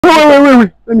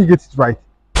Wait. Let me get it right.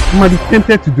 You might be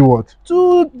tempted to do what?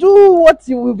 To do what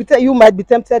you might be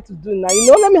tempted to do now.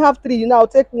 Let me have 3. I'll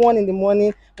take 1 in the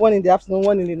morning, 1 in the afternoon,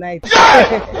 1 in the night.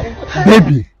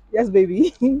 Baby. Yes,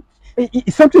 baby.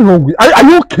 Is something wrong with you? Are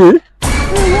you okay?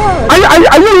 Yeah.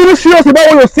 Are you really serious about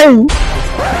what you're saying?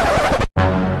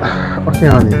 Okay,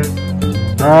 honey.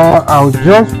 I'll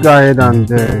just go ahead and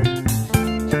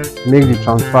make the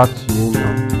transfer to you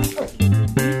now.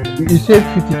 You said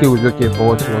 50K was okay for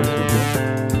what you want to do.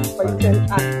 But you can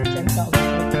ask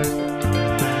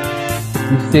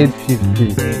 10,000. You said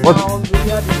 50. What?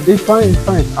 It's fine.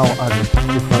 I'll add it.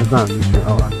 It's fine.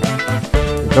 I'll add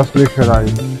it. Just make sure that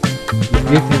you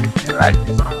get it right.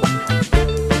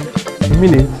 A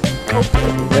minute.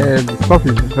 The stuff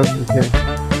is just okay.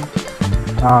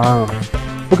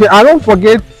 Okay, I don't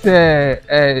forget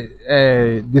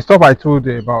the stuff I told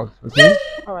you about. Okay.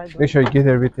 All right. Make sure you get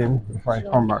everything before I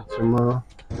come back tomorrow.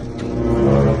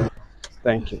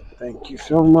 Thank you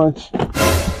so much.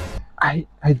 I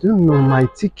don't know my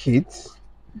tickets.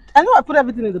 I know I put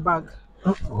everything in the bag.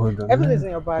 Oh, hold on. Everything is in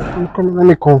your bag. Let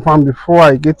me confirm before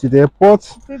I get to the airport.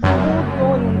 Baby,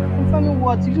 hold on. Confirming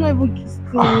what? You've not even kissed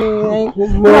me.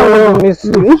 No. Miss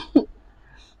you.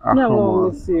 Come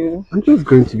on. Miss you. I'm just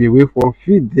going to be away for a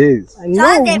few days. I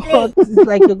know, but it's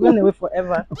like you're going away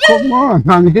forever. Come on,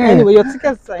 I'm here. Anyway, your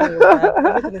tickets are in your bag.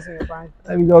 Everything is in your bag.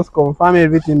 Let me just confirm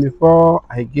everything before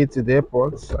I get to the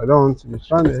airport. I don't want to be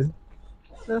stranded.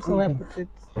 That's where I put it.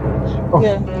 Oh,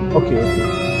 Yeah. Okay.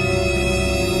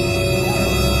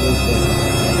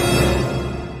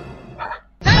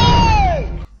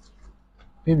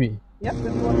 Baby. Yep.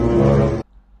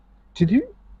 Did you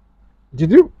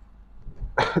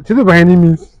by any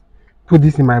means put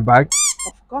this in my bag?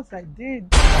 Of course I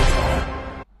did.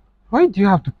 Why do you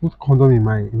have to put condom in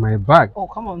my bag? Oh,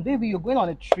 come on, baby. You're going on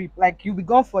a trip. Like, you'll be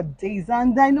gone for days.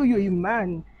 And I know you're a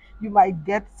man. You might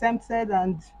get tempted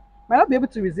and might not be able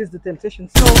to resist the temptation.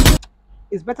 So,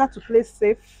 it's better to play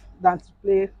safe than to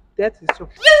play dirty. So,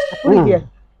 I put it here.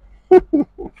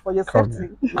 For your safety.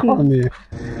 Come here.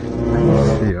 Are you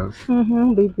serious?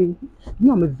 Baby.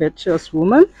 I'm a virtuous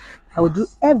woman. I will do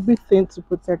everything to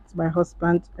protect my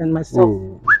husband and myself.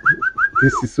 Oh,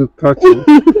 this is so touching.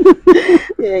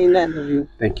 Yeah, I love you.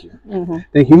 Thank you.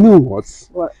 Thank you. You know what?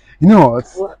 What? You know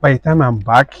what? By the time I'm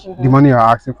back, the money you're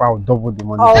asking for, I will double the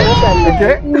money. Oh,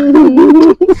 okay.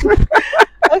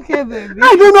 Okay, baby.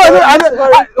 I don't know.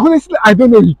 Honestly, I don't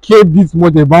know you care this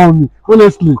much about me.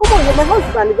 Honestly. Come on, you're my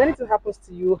husband. If anything happens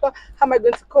to you, how am I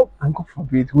going to cope? And God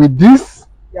forbid, with this,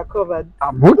 You're covered.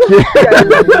 I'm okay.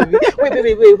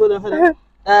 Wait, hold on.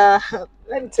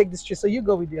 Let me take this 3. So you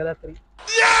go with the other 3.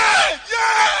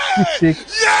 You take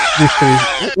this 3.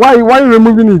 Why are you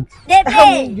removing it?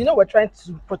 We're trying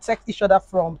to protect each other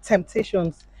from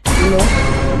temptations. You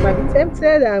might be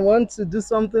tempted and want to do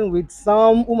something with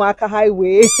some Umaka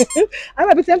Highway. I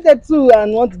might be tempted too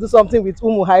and want to do something with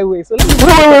Umu Highway. So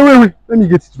wait. Let me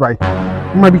get it right.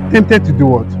 You might be tempted to do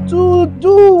what? To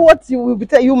do what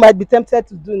you might be tempted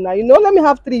to do now. Let me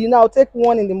have 3. I'll take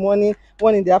 1 in the morning,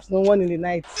 1 in the afternoon, 1 in the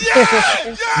night.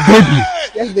 Baby.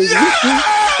 Yes, baby.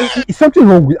 Is something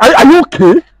wrong with you? Are you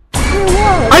okay?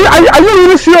 Are you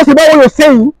really serious about what you're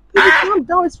saying? Calm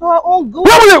down. It's for our own good.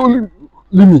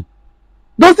 Leave me.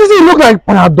 Does this look like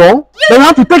Panadol? That you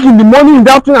have to take in the morning, in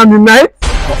the afternoon, and the night?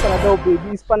 It's not Panadol, baby.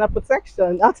 It's Pana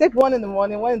protection. I'll take 1 in the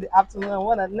morning, 1 in the afternoon, and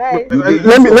 1 at night.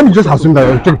 Let me just assume that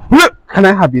you're taking. Can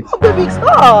I have it? Oh, baby,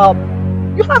 stop.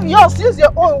 You have yours. Use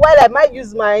your own while I might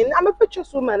use mine. I'm a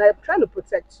virtuous woman. I'm trying to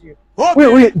protect you.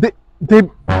 Wait.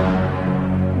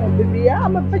 Oh, baby, yeah,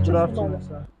 I'm a virtuous woman.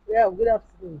 Sir. Yeah, good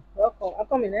afternoon. Welcome. I'm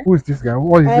coming, eh? Who is this guy?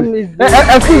 What is it?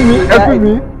 Excuse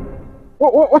me.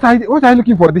 What are you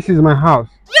looking for? This is my house.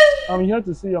 I'm here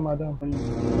to see your madam.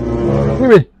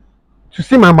 Wait. To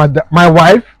see my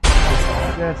wife?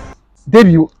 Yes.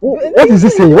 Debbie, what is he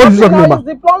saying? What is he talking about?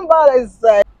 The plumber is.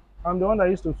 I'm the one that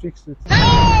used to fix it.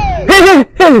 Hey!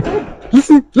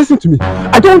 Listen to me.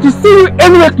 I don't want to see you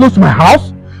anywhere close to my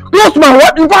house, close to my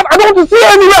wife. In fact, I don't want to see you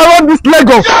anywhere around this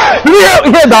Lagos. Did you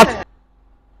hear that?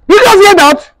 Did you just hear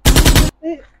that?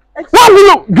 Why will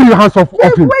you give your hands off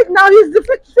him? Wait, now he's the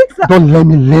fixer. Don't let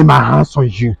me lay my hands on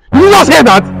you. Did you just hear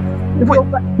that?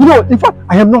 In fact,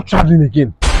 I am not traveling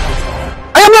again.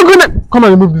 I am not going to. Come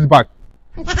and remove this bag.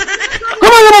 Come and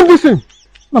remove this thing.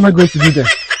 What am I going to do then?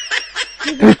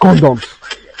 3 condoms.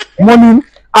 Morning,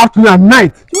 afternoon, and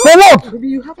night. For what? Maybe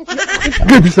you have to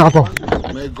Get this out of.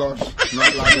 May God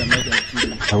not allow them make them kill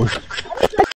you. I will.